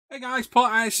Hey guys, Paul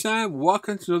ISM,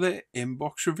 welcome to another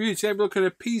inbox review. Today we're looking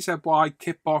at a PZY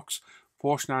Kitbox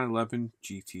Porsche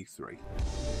 911GT3.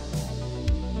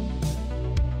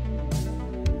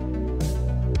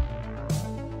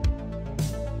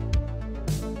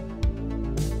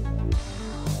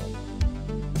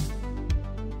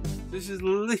 This is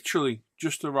literally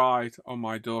just arrived on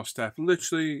my doorstep,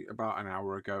 literally about an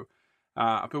hour ago.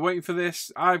 I've been waiting for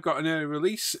this. I've got an early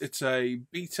release. It's a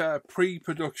beta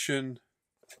pre-production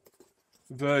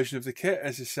version of the kit,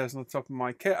 as it says on the top of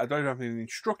my kit. I don't have any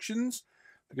instructions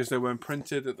because they weren't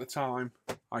printed at the time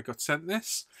I got sent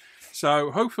this.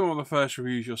 So hopefully one of the first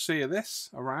reviews you'll see of this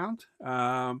around.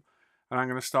 And I'm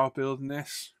going to start building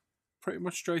this pretty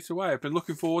much straight away. I've been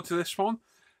looking forward to this one.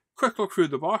 Quick look through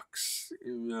the box.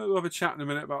 We'll have a chat in a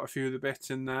minute about a few of the bits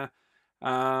in there.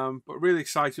 But really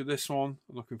excited with this one.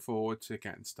 I'm looking forward to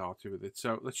getting started with it.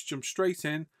 So let's jump straight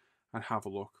in and have a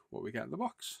look what we get in the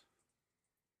box.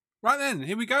 Right then,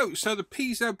 here we go. So the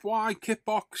PZY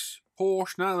Kitbox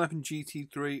Porsche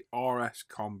 911GT3 RS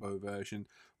combo version.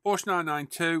 Porsche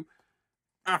 992.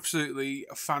 Absolutely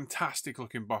fantastic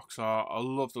looking box art. I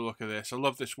love the look of this. I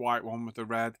love this white one with the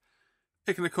red.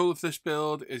 Picking the colour for this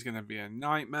build is going to be a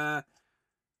nightmare.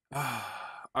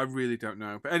 I really don't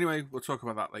know. But anyway, we'll talk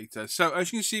about that later. So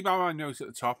as you can see by my note at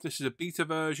the top, this is a beta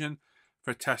version for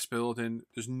a test building.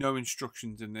 There's no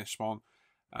instructions in this one.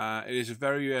 It is a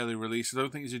very early release. I don't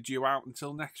think it's due out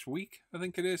until next week. I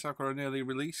think it is. I've got an early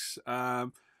release.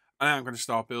 And I'm going to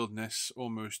start building this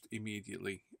almost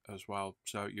immediately as well.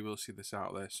 So you will see this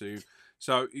out there soon.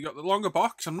 So you got the longer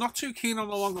box. I'm not too keen on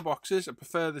the longer boxes. I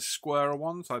prefer the squarer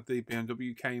ones like the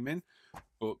BMW came in.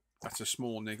 But that's a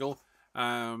small niggle.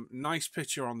 Nice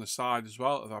picture on the side as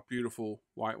well of that beautiful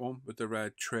white one with the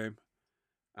red trim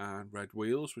and red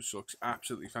wheels, which looks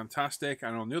absolutely fantastic.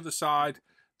 And on the other side,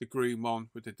 the green one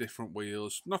with the different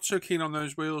wheels. Not so keen on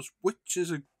those wheels, which is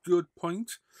a good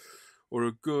point, or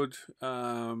a good,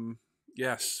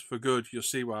 yes, for good. You'll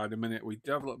see why in a minute. We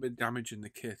do have a little bit of damage in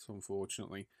the kit,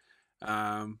 unfortunately.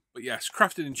 But yes,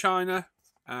 crafted in China,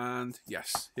 and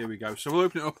yes, here we go. So we'll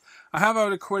open it up. I have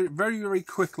had a very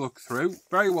quick look through.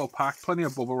 Very well packed, plenty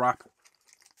of bubble wrap.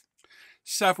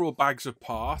 Several bags of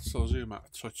parts. I'll zoom out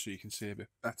a touch so you can see a bit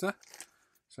better.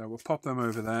 So we'll pop them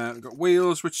over there. We've got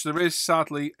wheels, which there is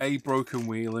sadly a broken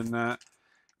wheel in there,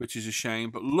 which is a shame.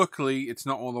 But luckily, it's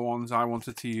not all the ones I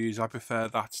wanted to use. I prefer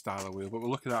that style of wheel. But we'll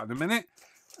look at that in a minute.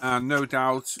 And no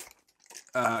doubt,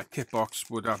 Kitbox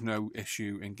would have no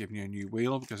issue in giving you a new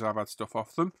wheel because I've had stuff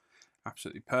off them.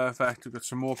 Absolutely perfect. We've got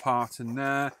some more parts in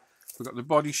there. We've got the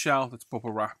body shell that's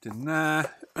bubble wrapped in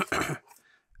there.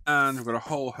 And we've got a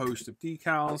whole host of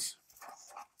decals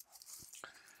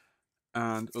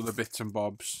and other bits and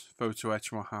bobs, photo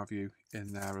etch and what have you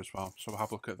in there as well. So we'll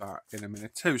have a look at that in a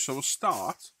minute too. So we'll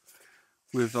start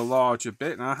with the larger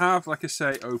bit. And I have, like I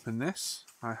say, opened this.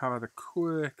 I have had a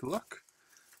quick look.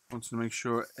 Wanted to make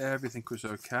sure everything was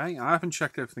okay. I haven't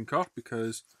checked everything off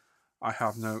because I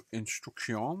have no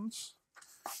instructions.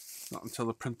 Not until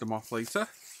I print them off later.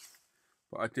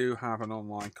 But I do have an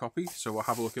online copy. So we'll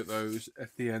have a look at those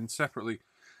at the end separately.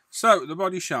 So the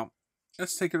body shell.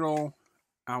 Let's take it all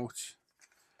out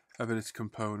of its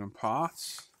component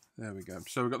parts. There we go.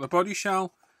 So we've got the body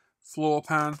shell, floor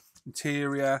pan,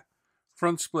 interior,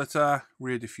 front splitter,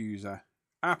 rear diffuser.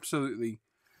 Absolutely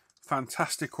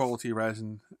fantastic quality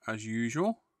resin as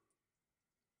usual.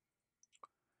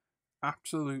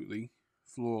 Absolutely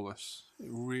flawless.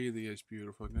 It really is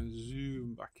beautiful. I'm going to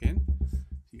zoom back in so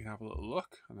you can have a little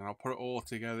look, and then I'll put it all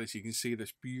together so you can see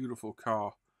this beautiful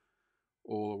car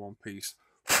all in one piece.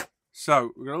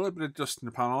 So we've got a little bit of dust in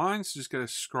the panel lines. So just get a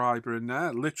scriber in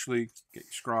there. Literally get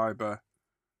your scriber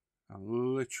and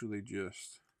literally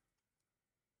just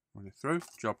run it through.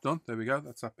 Job done. There we go.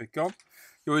 That's that bit gone.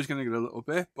 You're always going to get a little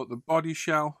bit, but the body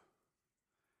shell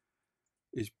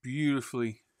is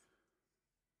beautifully.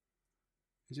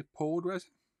 Is it poured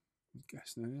resin? I'm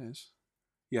guessing it is.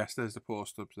 Yes, there's the pour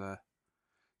stubs there.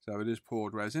 So it is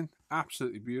poured resin.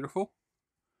 Absolutely beautiful.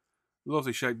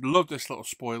 Lovely shape. Love this little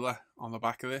spoiler on the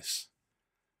back of this.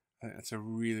 I think that's a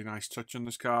really nice touch on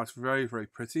this car. It's very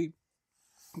pretty.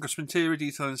 We've got some interior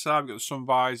detail inside. We've got the sun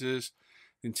visors,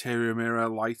 the interior mirror,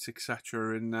 lights,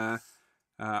 etc. in there.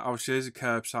 Obviously, there's a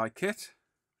curbside kit,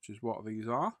 which is what these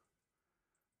are.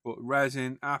 But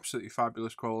resin, absolutely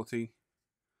fabulous quality.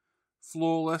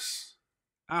 Flawless.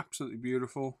 Absolutely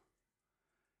beautiful.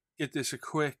 Give this a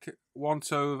quick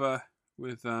once over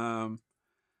with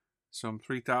some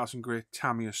 3000 grit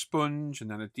Tamiya sponge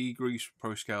and then a degrease,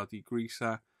 pro scale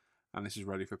degreaser, and this is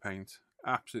ready for paint.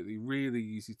 Absolutely really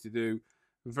easy to do.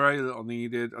 Very little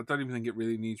needed. I don't even think it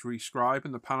really needs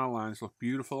rescribing. The panel lines look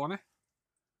beautiful on it.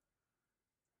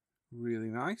 Really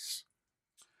nice.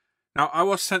 Now, I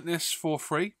was sent this for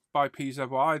free by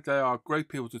PZY. They are great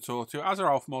people to talk to, as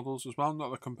are Alpha Models as well.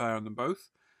 Not that comparing them both.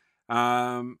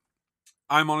 I'm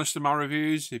honest in my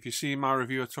reviews. If you see my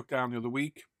review I took down the other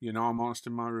week, you know I'm honest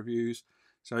in my reviews.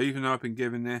 So even though I've been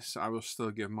given this, I will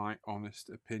still give my honest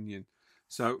opinion.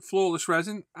 So, flawless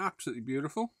resin, absolutely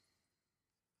beautiful.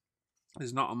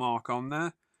 There's not a mark on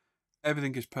there.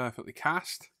 Everything is perfectly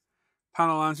cast.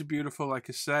 Panel lines are beautiful, like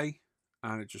I say,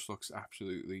 and it just looks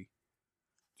absolutely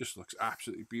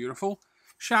beautiful.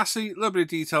 Chassis, a little bit of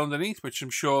detail underneath, which I'm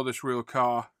sure this real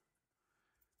car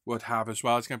would have as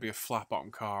well. It's going to be a flat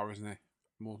bottom car, isn't it?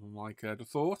 More than likely, I'd have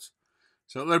thought.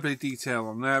 So a little bit of detail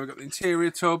on there. We've got the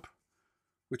interior tub,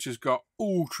 which has got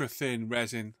ultra thin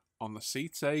resin on the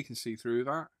seats there. You can see through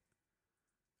that.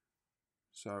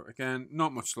 So again,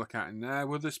 not much to look at in there.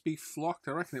 Will this be flocked?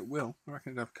 I reckon it will. I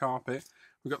reckon it'll have carpet.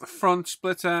 We've got the front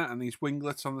splitter and these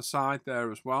winglets on the side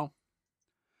there as well.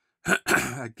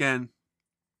 Again,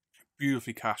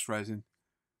 beautifully cast resin.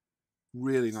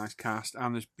 Really nice cast.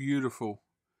 And there's beautiful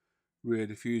rear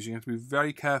diffuser. You have to be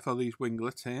very careful of these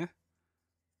winglets here.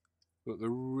 But the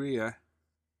rear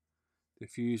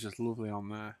diffuser's lovely on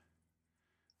there.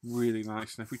 Really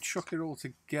nice. And if we chuck it all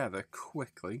together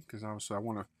quickly, because obviously I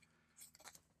want to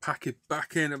pack it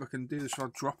back in if I can do this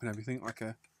without dropping everything like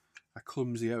a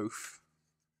clumsy oaf.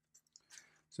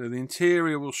 So the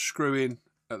interior will screw in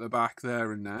at the back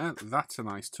there and there. That's a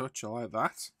nice touch. I like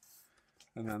that.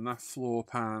 And then that floor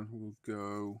pan will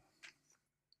go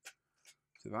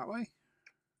to that way.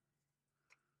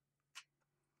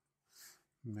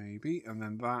 Maybe. And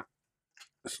then that.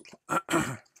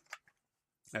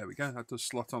 There we go. That does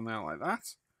slot on there like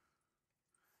that.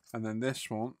 And then this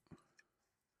one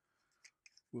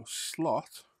will slot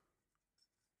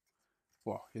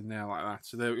in there like that.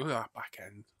 So there we go. Look at that back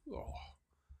end. Oh.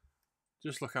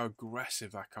 Just look how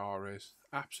aggressive that car is.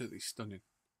 Absolutely stunning.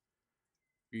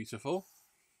 Beautiful.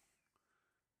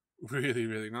 Really,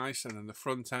 really nice. And then the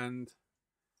front end.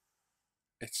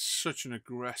 It's such an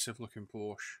aggressive looking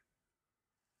Porsche.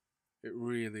 It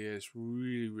really is.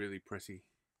 Really, really pretty.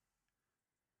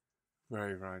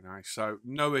 Very, very nice. So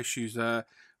no issues there.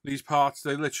 These parts,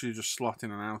 they literally just slot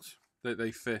in and out.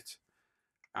 They fit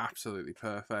absolutely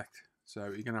perfect. So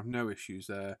you're going to have no issues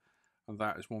there. And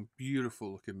that is one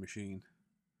beautiful looking machine.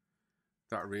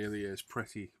 That really is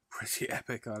pretty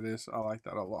epic, that is. I like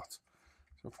that a lot.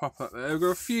 So pop that there. We've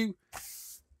got a few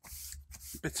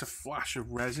bits of flash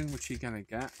of resin, which you're going to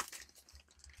get.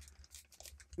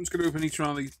 I'm just going to open each one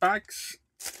of these bags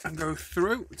and go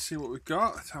through and see what we've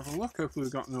got. Let's have a look. Hopefully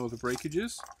we've got no other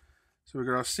breakages. So we've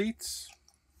got our seats,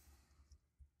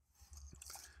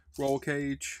 roll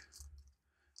cage,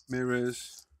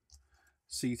 mirrors,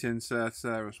 seat inserts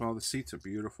there as well. The seats are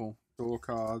beautiful. Door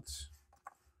cards,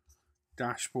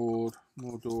 dashboard,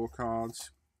 more door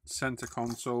cards, center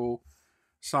console,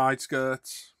 side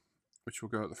skirts, which will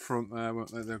go at the front there,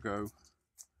 won't they? They'll go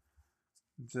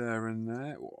there and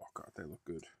there. Oh god, they look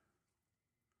good.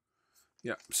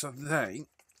 Yeah, so they,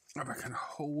 if I can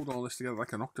hold all this together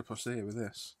like an octopus here with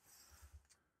this,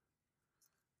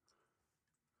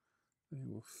 they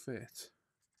will fit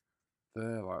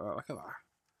there like that. Look at that.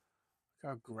 Look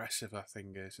how aggressive that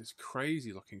thing is. It's a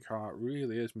crazy looking car. It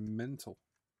really is mental.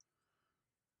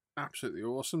 Absolutely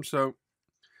awesome. So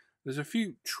there's a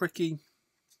few tricky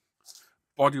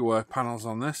bodywork panels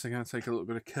on this. They're going to take a little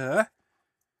bit of care.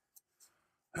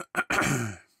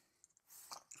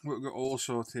 We've got all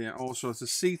sorts here. All sorts. The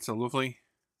seats are lovely.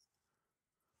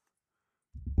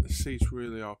 The seats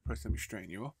really are pretty. Let me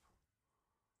straighten you up.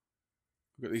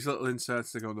 We've got these little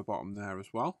inserts that go on the bottom there as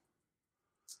well.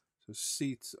 So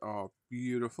seats are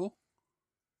beautiful.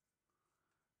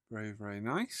 Very, very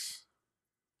nice.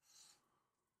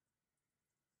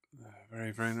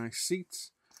 Very, very nice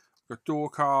seats. We've got door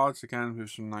cards, again with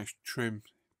some nice trim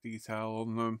detail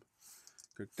on them.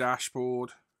 Good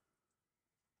dashboard.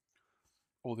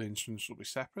 All the instruments will be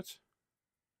separate.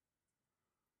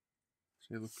 So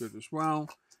they look good as well.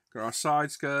 Got our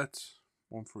side skirts,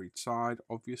 one for each side,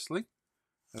 obviously.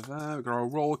 So there, we've got our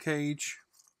roll cage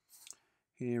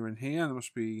here and here. There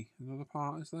must be another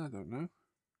part, is there? I don't know.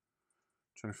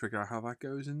 Trying to figure out how that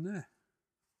goes in there.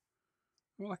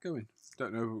 How will that go in?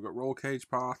 Don't know. We've got roll cage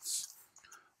parts,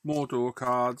 more door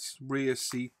cards, rear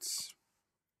seats.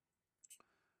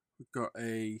 We've got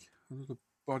another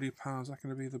body panel. Is that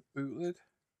going to be the boot lid?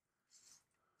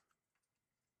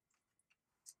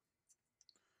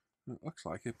 It looks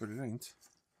like it, but it ain't.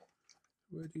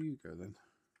 Where do you go then?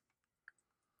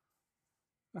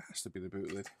 That has to be the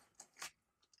boot lid.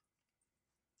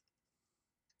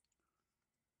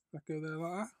 Does that go there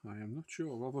like that? I am not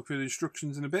sure. We'll look through the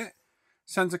instructions in a bit.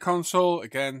 Center console,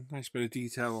 again, nice bit of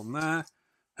detail on there.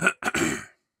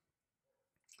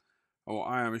 Or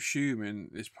I am assuming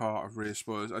is part of rear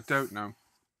spoilers. I don't know.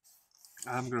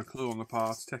 I haven't got a clue on the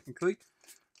parts technically.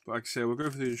 But like I say, we'll go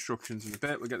through the instructions in a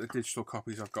bit. We'll get the digital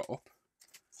copies I've got up.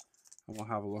 And we'll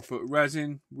have a look. But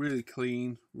resin, really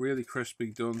clean, really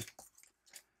crispy done.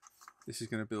 This is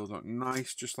going to build up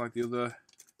nice, just like the other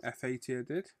F80 I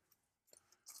did.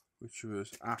 Which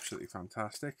was absolutely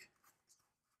fantastic.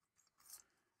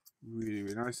 Really,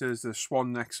 really nice. There's the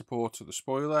swan neck support to the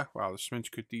spoiler. Wow, there's some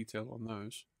good detail on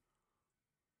those.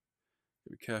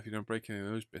 Be careful you don't break any of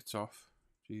those bits off.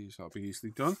 Jeez, that'll be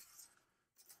easily done.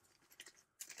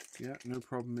 Yeah, no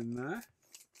problem in there.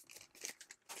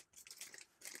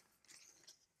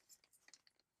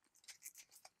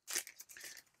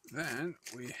 Then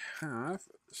we have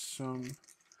some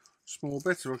small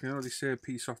bits. I can already see a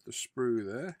piece off the sprue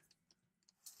there.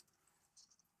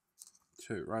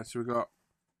 Two, right, so we've got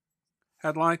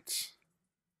headlights,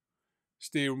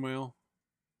 steering wheel,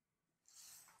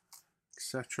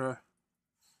 etc.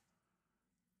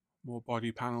 More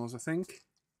body panels, I think.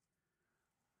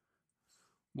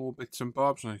 More bits and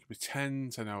bobs, and I can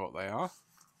pretend to know what they are.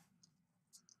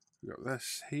 We've got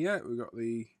this here. We've got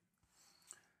the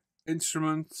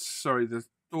instruments, sorry, the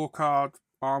door card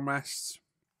armrests,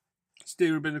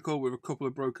 steering binnacle with a couple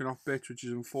of broken off bits, which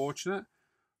is unfortunate,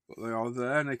 but they are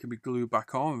there and they can be glued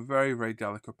back on. Very, very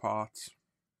delicate parts.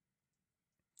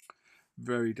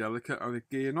 Very delicate. On the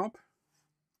gear knob.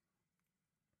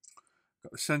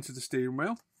 Got the centre of the steering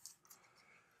wheel,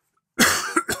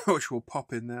 which will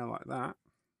pop in there like that.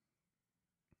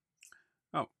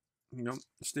 Oh, you know,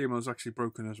 the steering wheel is actually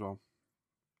broken as well.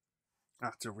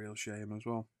 That's a real shame as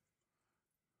well.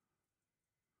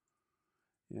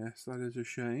 Yes, that is a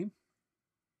shame.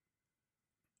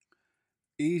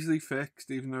 Easily fixed,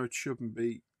 even though it shouldn't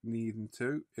be needing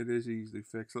to. It is easily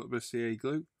fixed. A little bit of CA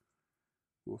glue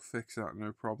will fix that,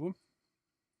 no problem.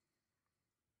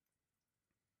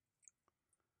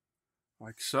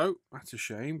 Like so. That's a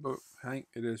shame, but hey,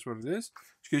 it is what it is.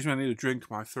 Excuse me, I need a drink.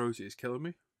 My throat is killing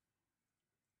me.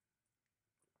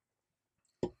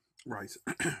 Right.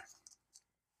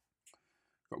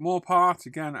 Got more parts.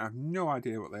 Again, I have no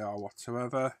idea what they are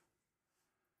whatsoever.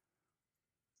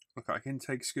 Look like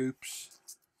intake scoops.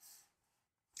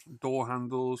 Door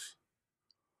handles.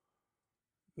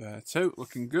 There too,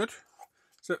 looking good.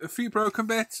 So a few broken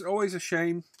bits, always a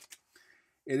shame.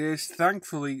 It is,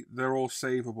 thankfully, they're all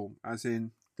savable, as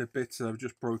in the bits that have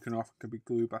just broken off can be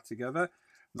glued back together. I'm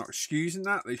not excusing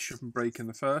that, they shouldn't break in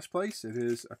the first place. It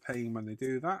is a pain when they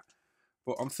do that.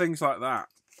 But on things like that,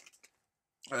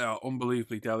 they are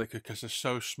unbelievably delicate because they're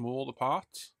so small, the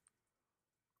parts.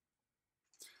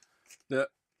 That,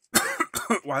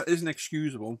 while it isn't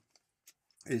excusable,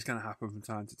 it is going to happen from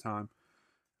time to time.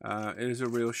 It is a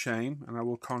real shame, and I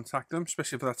will contact them,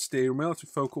 especially for that steering wheel. It's a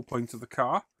focal point of the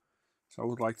car, so I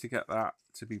would like to get that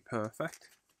to be perfect.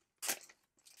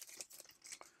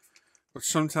 But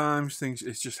sometimes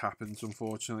it just happens,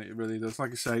 unfortunately. It really does.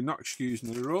 Like I say, not excusing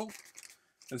it at all.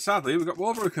 And sadly, we've got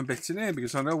more broken bits in here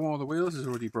because I know one of the wheels is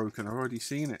already broken. I've already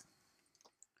seen it.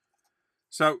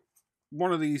 So,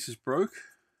 one of these is broke,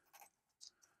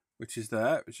 which is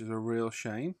there, which is a real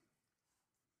shame.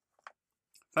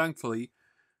 Thankfully,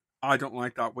 I don't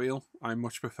like that wheel. I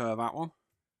much prefer that one.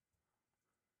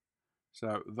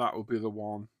 So, that will be the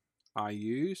one I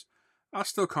use. I'll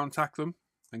still contact them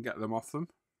and get them off them.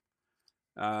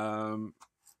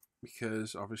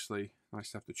 Because, obviously,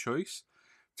 nice to have the choice.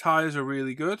 Tyres are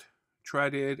really good,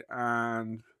 treaded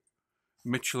and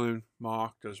Michelin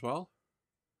marked as well.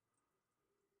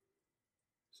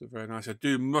 So very nice. I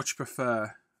do much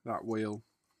prefer that wheel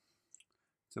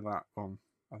to that one.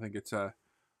 I think it's a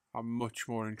much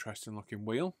more interesting looking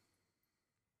wheel.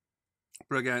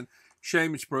 But again,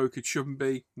 shame it's broke. It shouldn't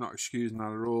be. Not excusing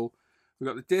that at all. We've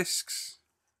got the discs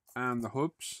and the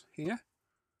hubs here,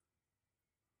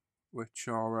 which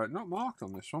are not marked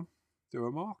on this one. They were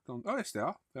marked on... Oh, yes, they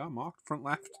are. They are marked. Front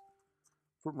left,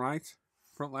 front right,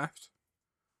 front left.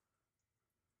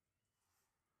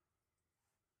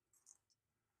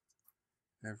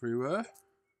 Everywhere.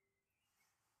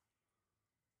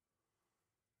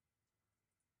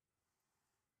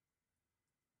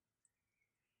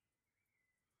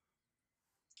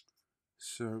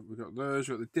 So we've got those.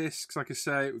 We've got the discs, like I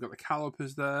say. We've got the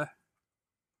calipers there.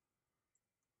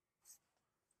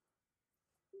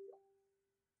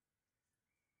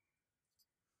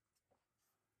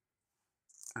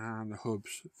 And the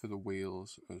hubs for the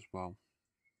wheels as well.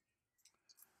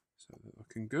 So they're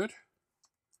looking good.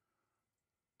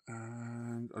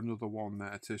 And another one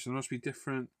there too. So there must be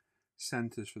different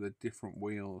centres for the different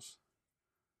wheels.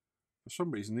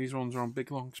 some reason, these ones are on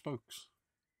big long spokes.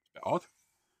 It's a bit odd.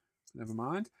 Never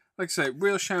mind. Like I say,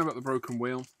 real shame about the broken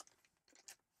wheel.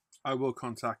 I will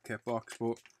contact Kitbox,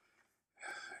 but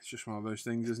it's just one of those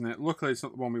things, isn't it? Luckily, it's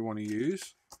not the one we want to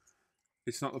use.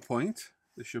 It's not the point.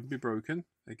 They shouldn't be broken.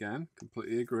 Again,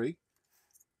 completely agree.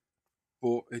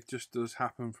 But it just does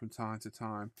happen from time to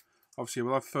time. Obviously,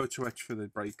 we'll have photo etch for the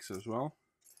brakes as well.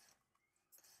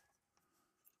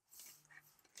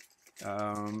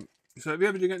 So if you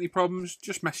ever do get any problems,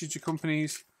 just message your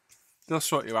companies. They'll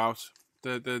sort you out.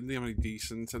 They're normally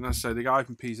decent. And as I say, the guy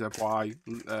from PZY,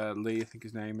 Lee, I think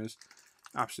his name is,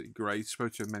 absolutely great.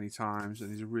 Spoke to him many times,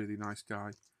 and he's a really nice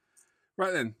guy.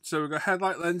 Right then, so we've got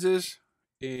headlight lenses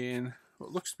in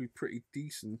what looks to be pretty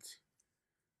decent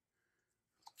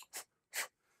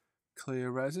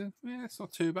clear resin. Yeah, it's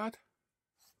not too bad.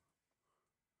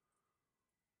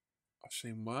 I've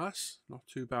seen worse. Not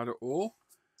too bad at all.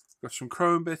 Got some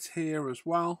chrome bits here as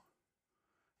well.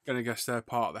 Gonna guess they're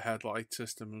part of the headlight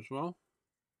system as well.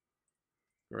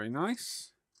 Very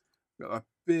nice. Got that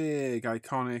big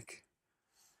iconic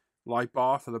light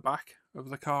bar for the back of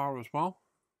the car as well.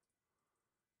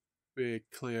 Big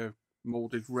clear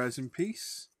molded resin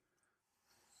piece.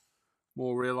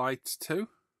 More rear lights too.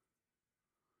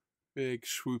 Big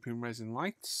swooping resin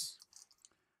lights.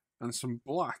 And some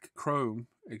black chrome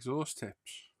exhaust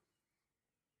tips,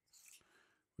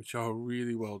 which are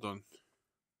really well done.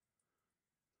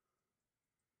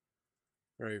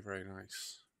 Very, very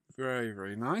nice. Very,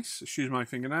 very nice. Excuse my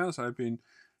fingernails. I've been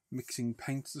mixing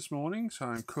paints this morning, so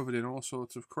I'm covered in all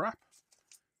sorts of crap.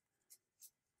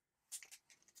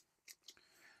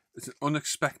 It's an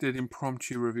unexpected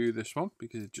impromptu review, this one,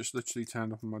 because it just literally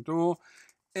turned up on my door.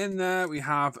 In there, we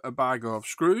have a bag of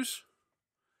screws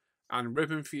and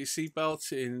ribbon for your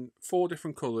seatbelt in 4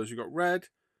 different colours. You've got red,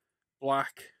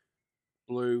 black,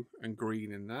 blue, and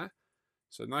green in there.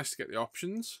 So nice to get the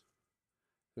options.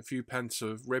 A few pence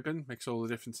of ribbon makes all the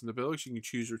difference in the bill. You can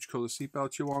choose which colour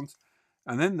seatbelt you want.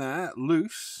 And in there,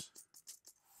 loose,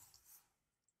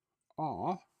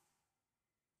 are,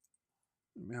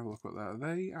 let me have a look at that. Are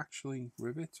they actually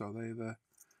rivets, or they're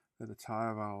the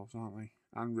tyre valves, aren't they?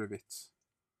 And rivets.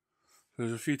 So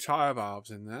there's a few tyre valves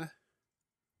in there,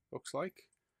 looks like,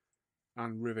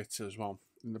 and rivets as well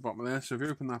in the bottom of there. So if you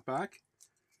open that bag,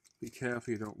 be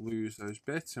careful you don't lose those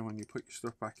bits, and when you put your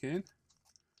stuff back in, make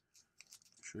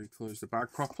sure you close the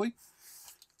bag properly.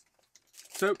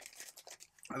 So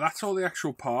that's all the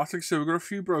actual parts. Like I said, we've got a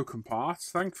few broken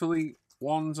parts. Thankfully,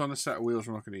 one's on a set of wheels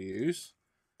we're not going to use.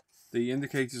 The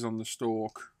indicators on the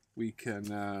stalk we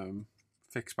can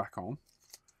fix back on.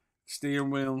 Steering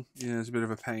wheel, yeah, is a bit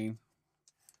of a pain.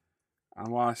 And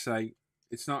while I say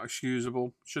it's not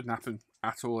excusable, shouldn't happen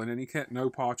at all in any kit. No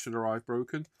part should arrive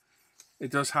broken.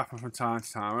 It does happen from time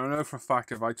to time. And I know for a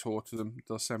fact if I talk to them,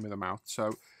 they'll send me them out.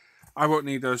 So I won't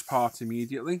need those parts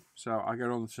immediately. So I'll get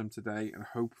on to them today, and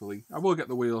hopefully I will get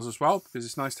the wheels as well, because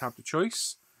it's nice to have the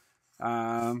choice.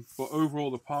 But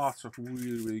overall, the parts are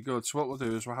really, really good. So what we'll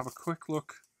do is we'll have a quick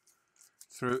look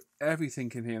through everything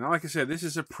in here. Now, like I said, this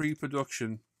is a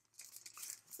pre-production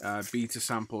beta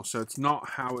sample, so it's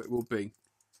not how it will be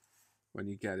when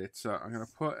you get it. So I'm going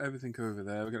to put everything over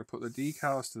there. We're going to put the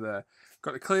decals to there.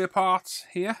 Got the clear parts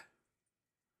here.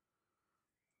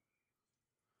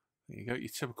 There you go, your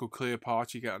typical clear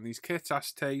parts you get on these kits.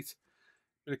 Acetate,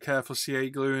 bit of careful CA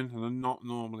gluing, and they're not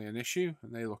normally an issue,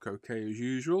 and they look okay as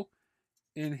usual.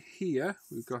 In here,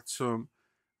 we've got some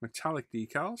metallic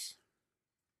decals.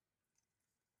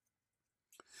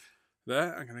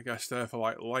 There, I'm going to guess there for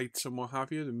like lights and what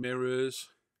have you, the mirrors,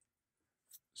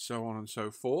 so on and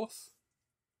so forth.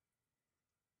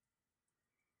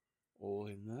 All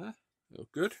in there, they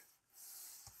look good.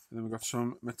 And then we've got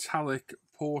some metallic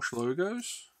Porsche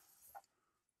logos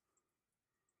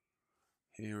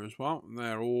here as well. And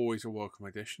they're always a welcome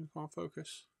addition. Can't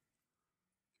focus.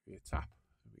 Give me a tap.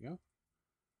 There we go.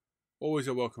 Always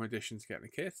a welcome addition to get in the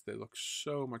kit. They look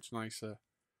so much nicer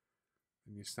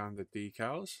than your standard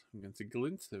decals. I'm going to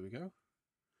glint. There we go.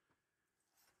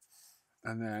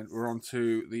 And then we're on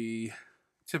to the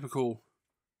typical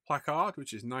placard,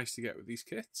 which is nice to get with these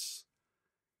kits.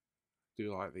 I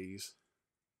do like these.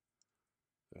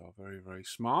 They are very, very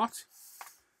smart.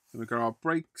 Then we've got our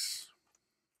brakes,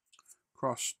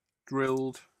 cross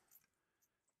drilled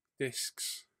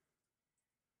discs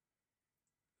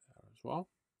there as well.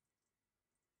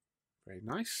 Very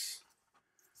nice.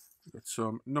 We've got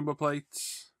some number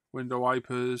plates, window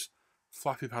wipers,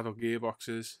 flappy paddle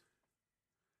gearboxes,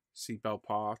 seatbelt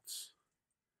parts,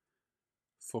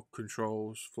 foot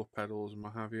controls, foot pedals, and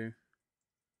what have you.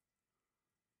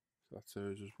 So that's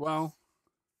those as well.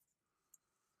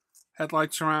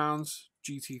 Headlight surrounds,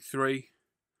 GT3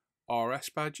 RS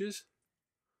badges.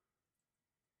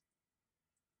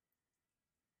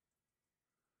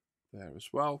 There as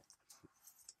well.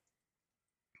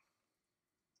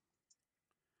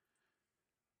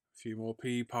 A few more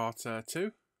PE parts there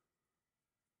too.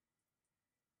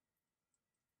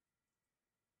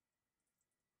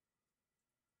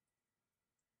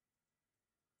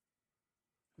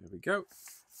 There we go.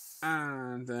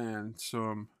 And then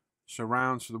some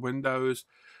surrounds for the windows.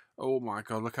 Oh my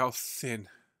god, look how thin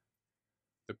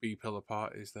the B-pillar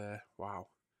part is there. Wow.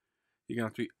 You're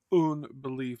going to have to be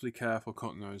unbelievably careful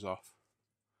cutting those off.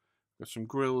 Got some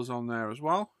grills on there as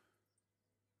well.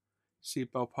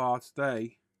 Seatbelt parts,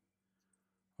 they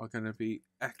are going to be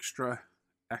extra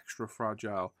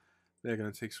fragile. They're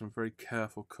going to take some very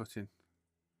careful cutting.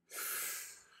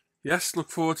 Yes, look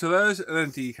forward to those. And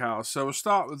then decals. So we'll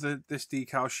start with this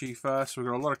decal sheet first. We've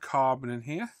got a lot of carbon in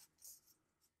here.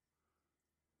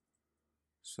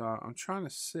 So I'm trying to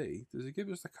see, does it give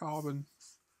us the carbon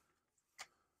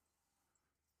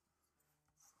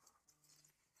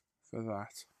for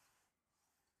that?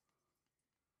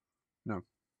 No.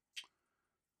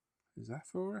 Is that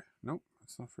for it? Nope,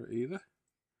 that's not for it either.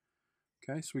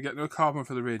 Okay, so we get no carbon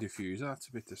for the rear diffuser. That's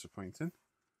a bit disappointing,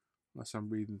 unless I'm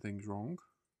reading things wrong.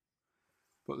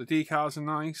 But the decals are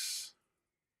nice.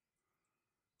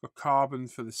 Got carbon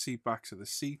for the seat backs of the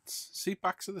seats. Seat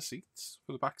backs of the seats?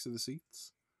 For the backs of the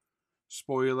seats.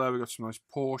 Spoiler, we've got some nice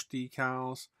Porsche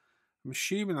decals. I'm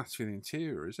assuming that's for the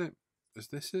interior, is it? Is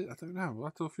this it? I don't know. We'll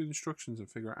have to look through the instructions and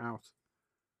figure it out.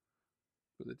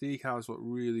 But the decals look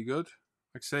really good.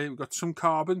 Like I say, we've got some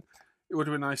carbon. It would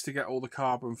have been nice to get all the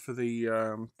carbon for the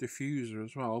diffuser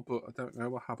as well, but I don't know.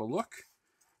 We'll have a look.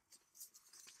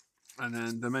 And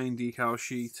then the main decal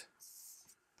sheet,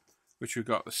 which we've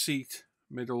got the seat,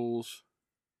 middles.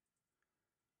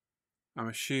 I'm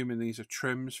assuming these are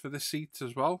trims for the seats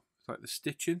as well. It's like the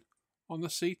stitching on the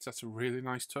seats. That's a really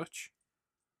nice touch.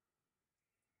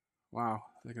 Wow,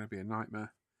 they're going to be a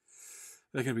nightmare.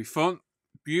 They're going to be fun.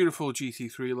 Beautiful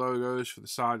GT3 logos for the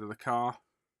side of the car.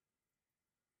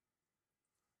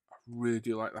 I really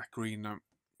do like that green though.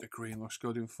 The green looks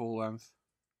good in full length.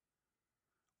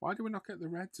 Why do we not get the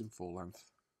reds in full length?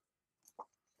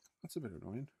 That's a bit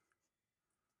annoying.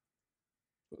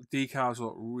 But the decals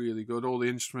look really good. All the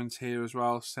instruments here as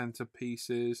well. Center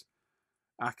pieces.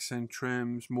 Accent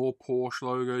trims. More Porsche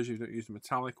logos. You don't use the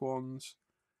metallic ones.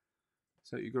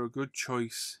 So you've got a good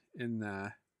choice in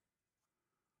there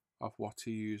of what to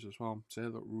use as well. So they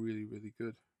look really, really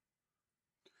good.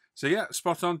 So yeah,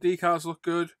 spot on. Decals look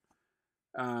good.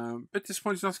 Bit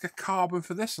disappointed not to get carbon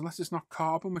for this, unless it's not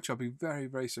carbon, which I'll be very,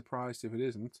 very surprised if it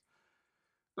isn't.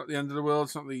 Not the end of the world.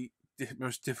 It's not the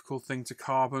most difficult thing to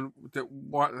carbon.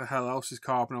 What the hell else is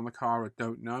carbon on the car? I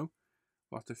don't know.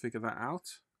 We'll have to figure that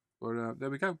out. But there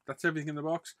we go. That's everything in the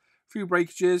box. A few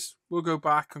breakages. We'll go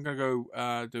back. I'm going to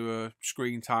go do a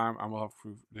screen time, and we'll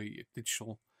have the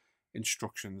digital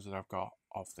instructions that I've got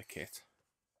of the kit.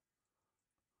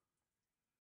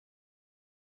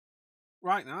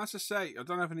 Right, now as I say, I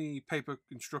don't have any paper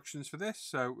instructions for this,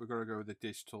 so we're going to go with the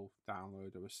digital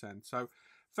download that was sent. So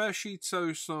first sheet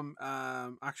shows some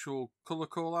actual colour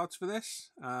callouts for this,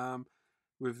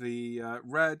 with the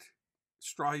red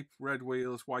stripe, red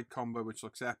wheels, white combo, which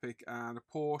looks epic, and a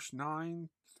Porsche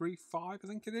 935, I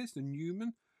think it is, the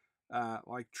Newman,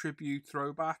 like tribute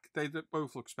throwback. They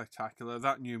both look spectacular.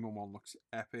 That Newman one looks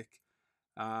epic,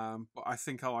 but I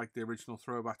think I like the original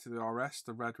throwback to the RS,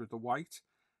 the red with the white.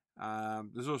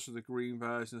 There's also the green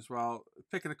version as well.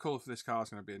 Picking a colour for this car is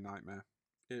going to be a nightmare.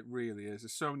 It really is.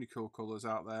 There's so many cool colours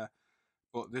out there,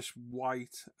 but this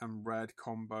white and red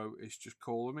combo is just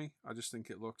calling me. I just think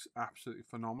it looks absolutely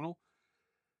phenomenal.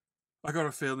 I got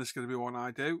a feeling this is going to be one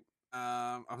I do.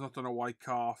 I've not done a white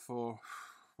car for,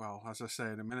 well, as I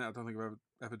say in a minute, I don't think I've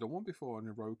ever done one before on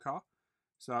a road car.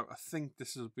 So I think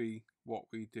this will be what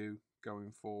we do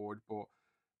going forward. But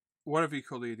whatever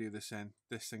colour you do this in,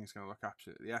 this thing is going to look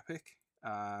absolutely epic.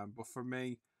 But for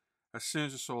me, as soon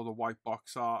as I saw the white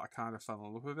box art, I kind of fell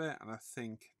in love with it. And I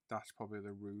think that's probably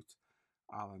the route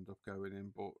I'll end up going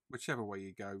in. But whichever way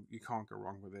you go, you can't go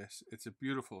wrong with this. It's a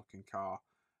beautiful looking car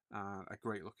and a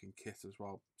great looking kit as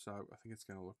well. So I think it's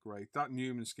going to look great. That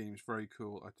Newman scheme is very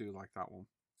cool. I do like that one.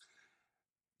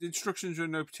 The instructions are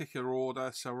in no particular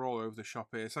order, so we're all over the shop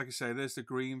here. So like I say, there's the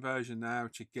green version there,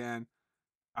 which again,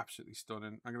 absolutely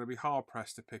stunning. I'm going to be hard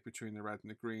pressed to pick between the red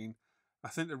and the green. I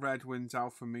think the red wins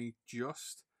out for me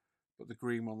just, but the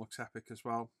green one looks epic as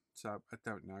well. So I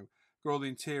don't know. Got all the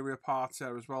interior parts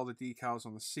there as well. The decals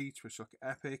on the seats, which look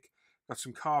epic. Got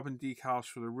some carbon decals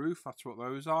for the roof. That's what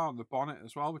those are. On the bonnet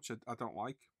as well, which I don't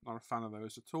like. Not a fan of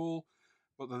those at all.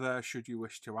 but they're there should you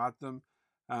wish to add them.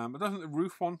 I don't think the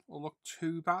roof one will look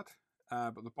too bad,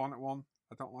 but the bonnet one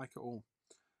I don't like at all.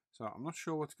 So I'm not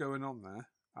sure what's going on there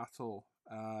at all.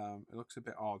 It looks a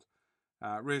bit odd.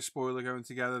 Rear spoiler going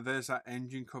together. There's that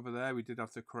engine cover there. We did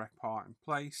have the correct part in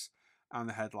place, and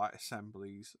the headlight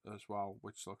assemblies as well,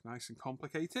 which look nice and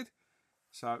complicated.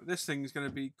 So this thing is going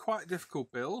to be quite a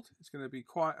difficult build. It's going to be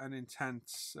quite an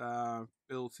intense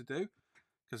build to do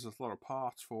because there's a lot of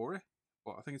parts for it.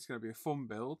 But I think it's going to be a fun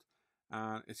build,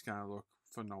 and it's going to look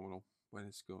phenomenal when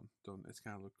it's done. It's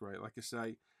going to look great. Like I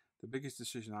say, the biggest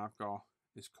decision I've got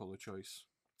is colour choice.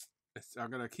 I'm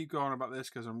going to keep going about this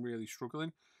because I'm really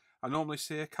struggling. I normally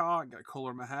see a car and get a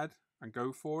colour in my head and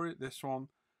go for it. This one,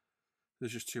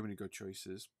 there's just too many good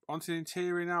choices. Onto the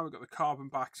interior now. We've got the carbon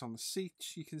backs on the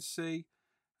seats, you can see.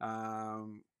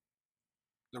 The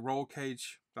roll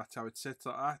cage, that's how it sits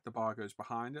like that. The bar goes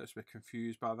behind it. I was a bit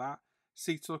confused by that.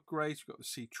 Seats look great. We've got the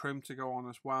seat trim to go on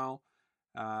as well.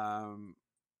 The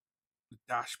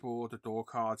dashboard, the door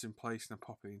cards in place, and then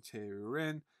pop the interior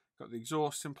in. Got the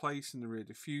exhaust in place and the rear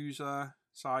diffuser.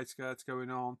 Side skirts going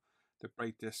on. The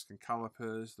brake disc and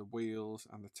calipers, the wheels,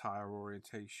 and the tyre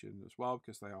orientation as well,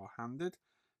 because they are handed.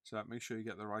 So make sure you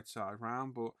get the right side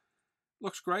round. But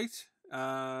looks great.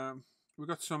 We've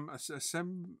got some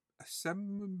assembly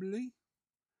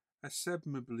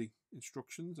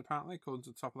instructions, apparently, according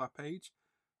to the top of that page.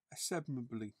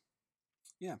 Assembly.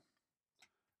 Yeah.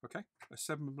 Okay.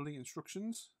 Assembly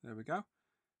instructions. There we go.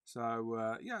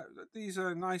 So, yeah, these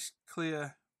are nice,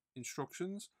 clear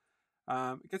instructions.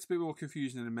 It gets a bit more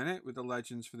confusing in a minute with the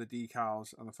legends for the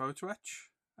decals and the photo etch.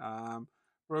 But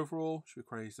overall, should be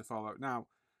crazy to follow. Now,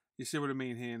 you see what I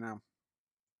mean here now.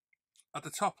 At the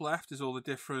top left is all the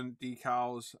different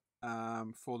decals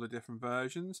for the different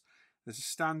versions. There's a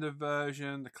standard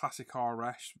version, the classic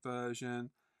RS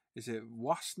version. Is it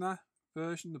Wasner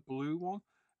version, the blue one?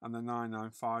 And the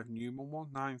 995 Newman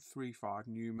one, 935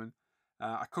 Newman.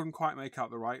 I couldn't quite make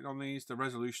out the writing on these. The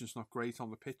resolution's not great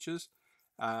on the pictures.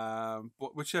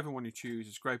 But whichever one you choose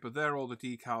is great. But they're all the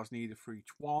decals needed for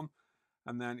each one.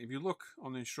 And then if you look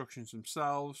on the instructions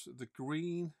themselves, the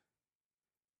green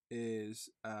is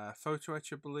photo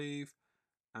etch, I believe,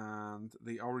 and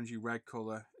the orangey red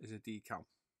colour is a decal,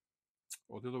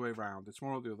 or the other way around. It's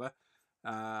one or the other.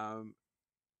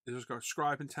 It's just got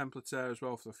scribing templates there as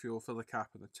well for the fuel filler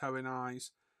cap and the towing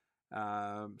eyes.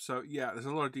 So yeah, there's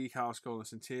a lot of decals going on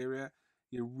this interior.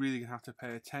 You're really going to have to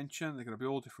pay attention. They're going to be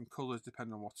all different colours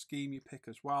depending on what scheme you pick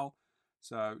as well.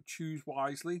 So choose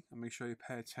wisely and make sure you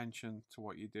pay attention to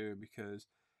what you're doing, because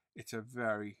it's a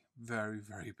very, very,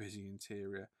 very busy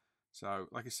interior. So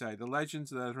like I say, the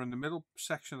legends are in the middle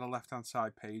section of the left-hand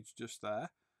side page, just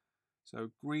there.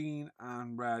 So green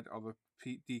and red are the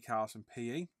decals and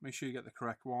PE. Make sure you get the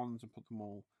correct ones and put them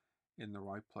all in the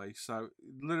right place. So a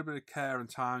little bit of care and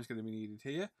time is going to be needed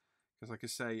here, because like I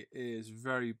say, it is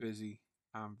very busy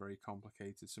and very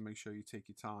complicated. So make sure you take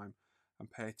your time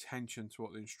and pay attention to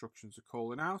what the instructions are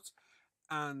calling out,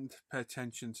 and pay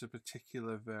attention to the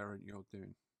particular variant you're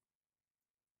doing.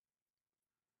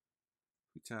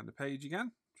 We turn the page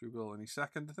again, which we will any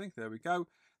second, I think. There we go.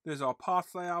 There's our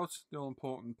part layout, the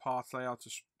all-important part layout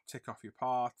to tick off your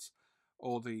parts.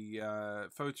 All the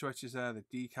photo etches there, the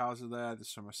decals are there,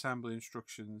 there's some assembly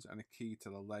instructions and a key to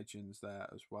the legends there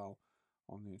as well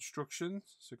on the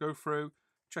instructions. So go through,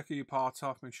 check your parts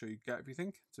off, make sure you get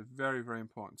everything. It's a very, very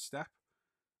important step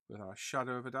without a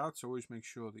shadow of a doubt, so always make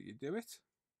sure that you do it.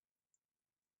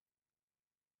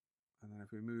 And then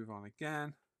if we move on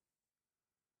again,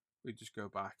 we just go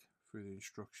back through the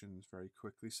instructions very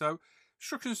quickly. So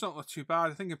instructions don't look too bad.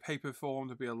 I think in paper form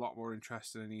they'd be a lot more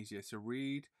interesting and easier to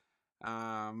read.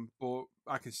 But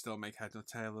I can still make head or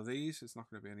tail of these. It's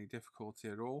not going to be any difficulty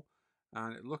at all.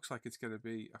 And it looks like it's going to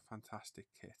be a fantastic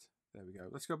kit. There we go.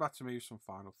 Let's go back to me with some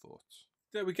final thoughts.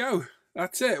 There we go.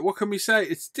 That's it. What can we say?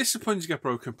 It's disappointing to get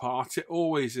broken parts. It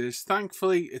always is.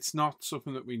 Thankfully, it's not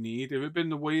something that we need. If it had been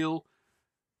the wheel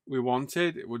we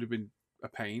wanted, it would have been a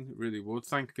pain. It really would.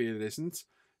 Thankfully, it isn't.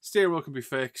 Steering wheel can be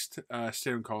fixed.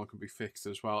 Steering column can be fixed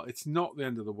as well. It's not the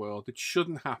end of the world. It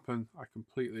shouldn't happen. I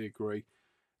completely agree.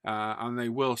 And they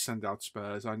will send out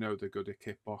spares. I know they're good at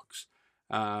Kitbox.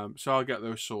 So I'll get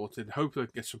those sorted. Hopefully I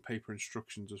can get some paper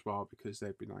instructions as well, because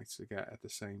they'd be nice to get at the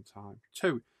same time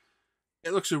too.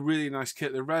 It looks a really nice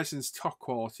kit. The resin's top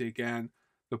quality again.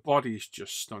 The body is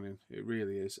just stunning. It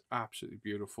really is absolutely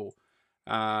beautiful.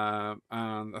 And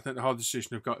I think the hard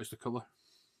decision I've got is the colour.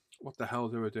 What the hell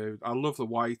do I do? I love the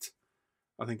white.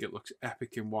 I think it looks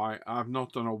epic in white. I've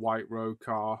not done a white road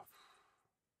car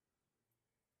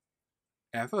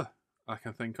ever I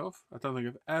can think of. I don't think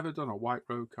I've ever done a white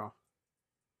road car.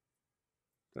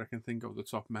 that I can think of the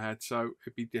top of my head. So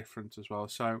it'd be different as well.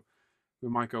 So we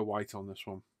might go white on this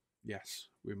one. Yes,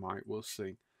 we might. We'll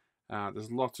see.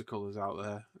 There's lots of colours out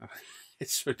there.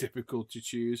 It's so difficult to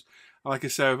choose. Like I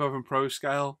say, with Oven Pro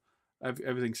Scale,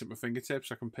 everything's at my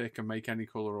fingertips. I can pick and make any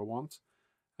colour I want.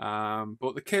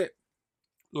 But the kit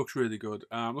looks really good.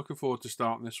 I'm looking forward to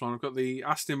starting this one. I've got the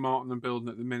Aston Martin I'm building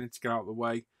at the minute to get out of the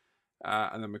way.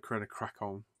 And then we're going to crack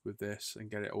on with this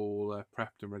and get it all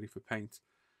prepped and ready for paint.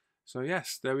 So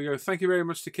yes, there we go. Thank you very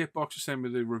much to Kitbox for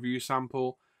sending me the review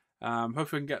sample. Hopefully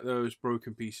we can get those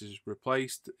broken pieces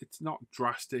replaced. It's not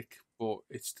drastic, but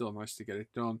it's still nice to get it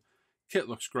done. Kit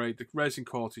looks great. The resin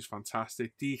quality is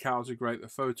fantastic. Decals are great. The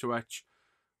photo etch,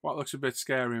 what looks a bit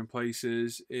scary in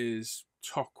places, is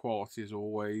top quality as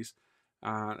always.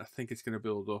 And I think it's going to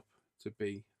build up to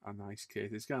be a nice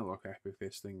kit. It's going to look epic,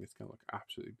 this thing. It's going to look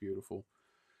absolutely beautiful.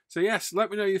 So yes, let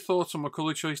me know your thoughts on my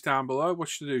colour choice down below. What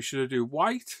should I do? Should I do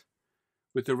white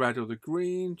with the red or the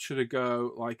green? Should I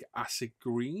go like acid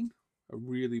green, a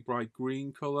really bright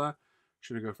green colour?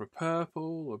 Should I go for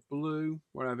purple or blue?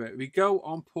 Whatever. If we go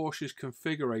on Porsche's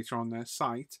configurator on their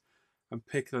site and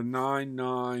pick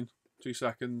the 2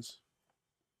 seconds.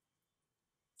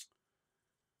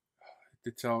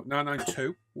 Did tell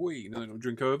 992. Wee, no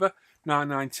drink over.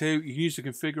 992. You can use the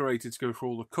configurator to go for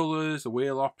all the colours, the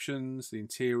wheel options, the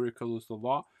interior colours, the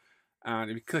lot.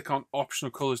 And if you click on optional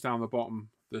colours down the bottom,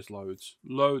 there's loads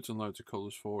and loads of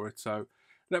colours for it. So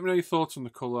let me know your thoughts on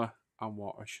the colour and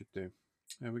what I should do.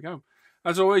 There we go.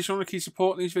 As always, if you want to keep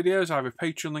supporting these videos, I have a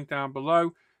Patreon link down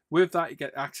below. With that, you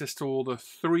get access to all the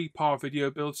 3-part video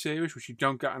build series, which you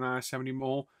don't get on ISM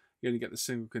anymore. You only get the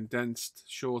single condensed,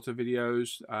 shorter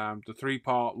videos. The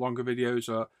 3-part longer videos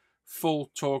are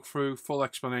full talk through, full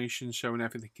explanations, showing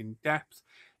everything in depth.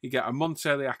 You get a month's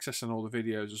early access on all the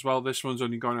videos as well. This one's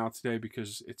only gone out today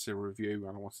because it's a review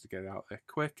and I wanted to get it out there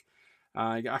quick.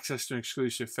 You get access to an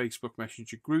exclusive Facebook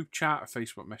Messenger group chat, a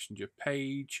Facebook Messenger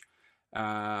page.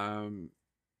 You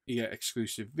get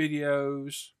exclusive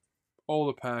videos. All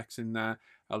the perks in there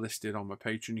are listed on my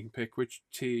Patreon. You can pick which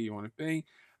tier you want to be.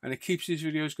 And it keeps these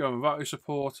videos going. Without your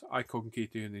support, I couldn't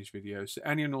keep doing these videos. So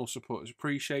any and all support is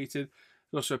appreciated.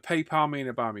 There's also a PayPal me and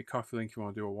a Buy Me Coffee link if you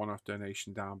want to do a one-off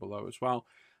donation down below as well.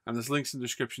 And there's links in the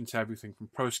description to everything from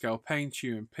Pro Scale Paint,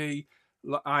 UMP,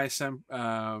 ISM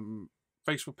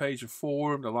Facebook page and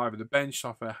forum, the Live at the Bench,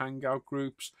 Off Air Hangout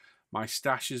groups. My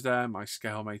stash is there, my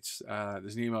scale mates.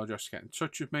 There's an email address to get in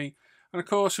touch with me. And of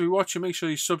course, if you're watching, make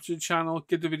sure you sub to the channel,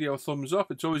 give the video a thumbs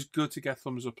up. It's always good to get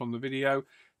thumbs up on the video.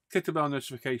 Click the bell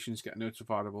notifications, get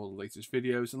notified of all the latest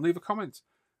videos, and leave a comment.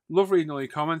 Love reading all your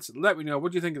comments. Let me know,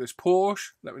 what do you think of this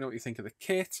Porsche? Let me know what you think of the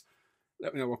kit.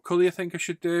 Let me know what colour you think I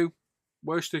should do.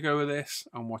 Where should I go with this?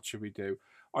 And what should we do?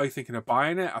 Are you thinking of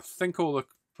buying it? I think all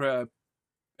the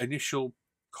initial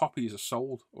copies are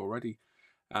sold already.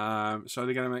 So are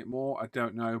they going to make more? I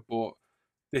don't know, but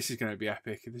this is going to be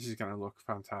epic. This is going to look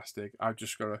fantastic. I've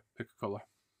just got to pick a colour.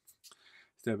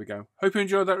 There we go. Hope you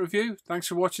enjoyed that review. Thanks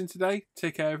for watching today.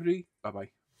 Take care, everybody.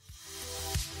 Bye-bye.